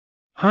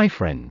Hi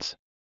friends.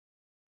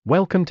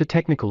 Welcome to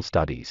Technical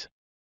Studies.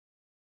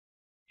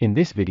 In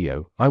this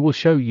video, I will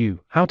show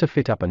you how to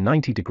fit up a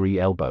 90-degree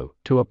elbow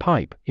to a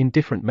pipe in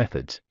different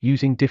methods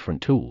using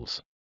different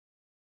tools.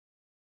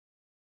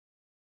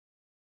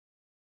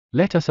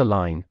 Let us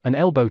align an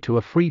elbow to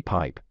a free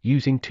pipe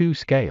using two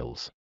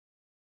scales.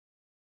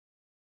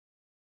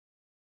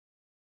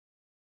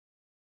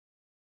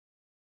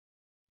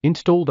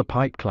 Install the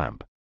pipe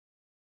clamp.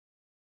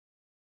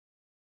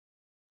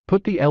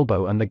 Put the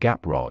elbow and the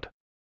gap rod.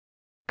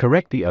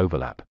 Correct the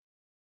overlap.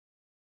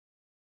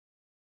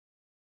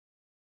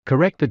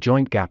 Correct the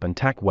joint gap and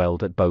tack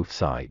weld at both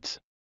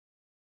sides.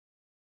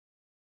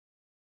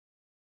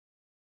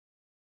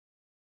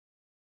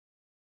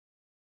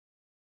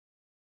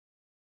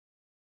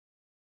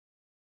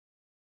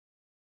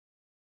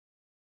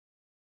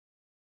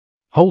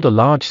 Hold a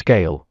large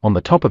scale on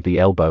the top of the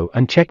elbow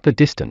and check the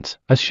distance,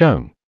 as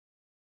shown.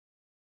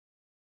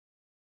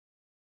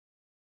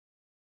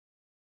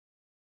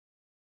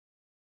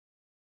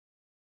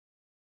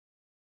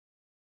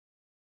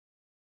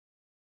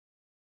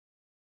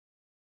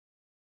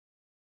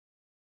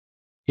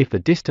 If the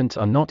distance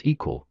are not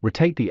equal,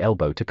 rotate the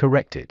elbow to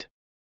correct it.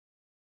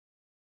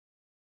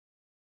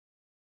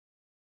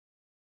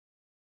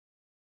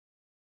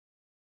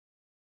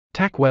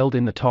 Tack weld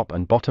in the top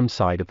and bottom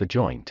side of the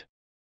joint.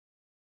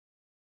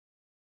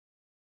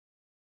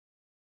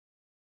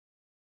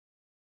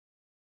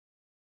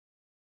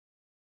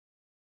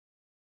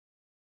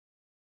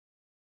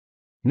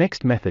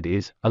 Next method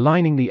is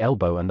aligning the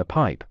elbow and the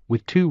pipe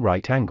with two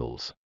right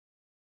angles.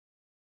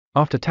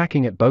 After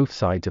tacking at both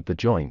sides of the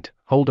joint,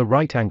 hold a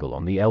right angle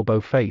on the elbow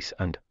face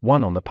and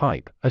one on the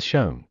pipe, as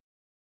shown.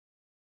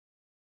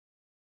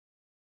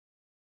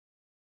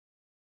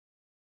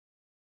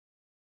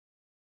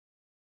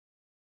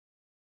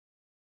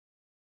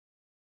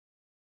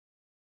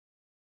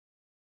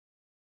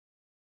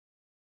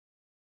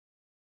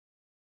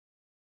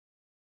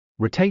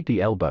 Rotate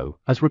the elbow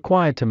as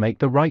required to make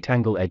the right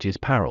angle edges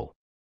parallel.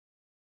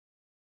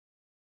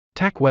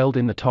 Tack weld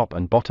in the top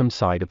and bottom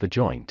side of the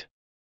joint.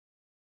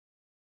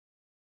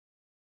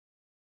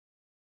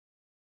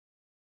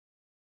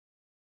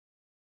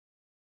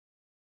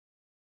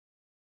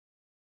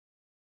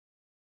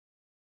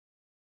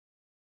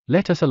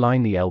 Let us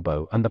align the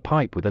elbow and the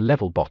pipe with a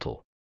level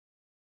bottle.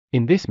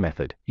 In this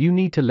method, you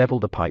need to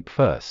level the pipe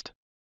first.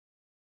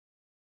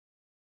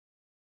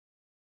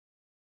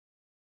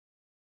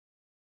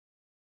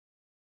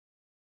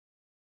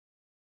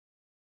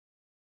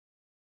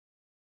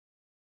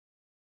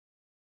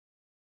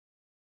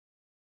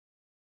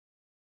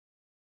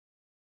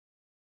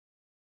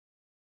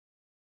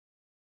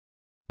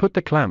 Put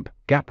the clamp,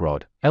 gap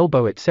rod,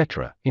 elbow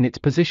etc. in its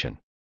position.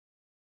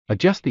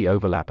 Adjust the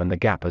overlap and the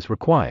gap as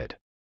required.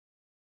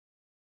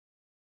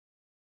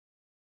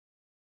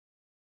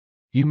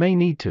 You may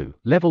need to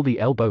level the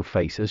elbow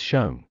face as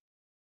shown.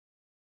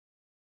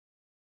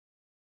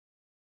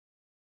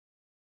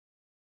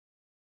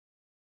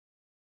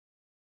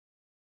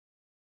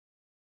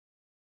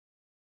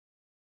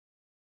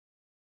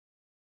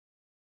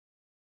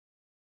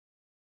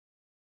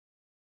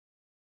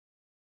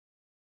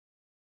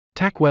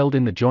 Tack weld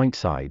in the joint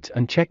sides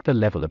and check the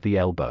level of the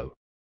elbow.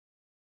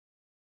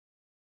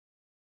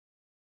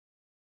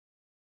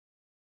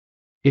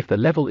 If the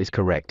level is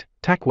correct,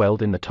 tack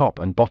weld in the top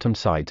and bottom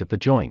sides of the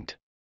joint.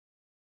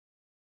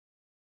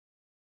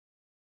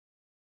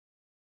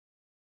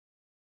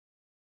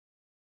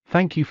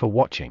 Thank you for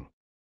watching.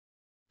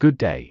 Good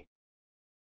day.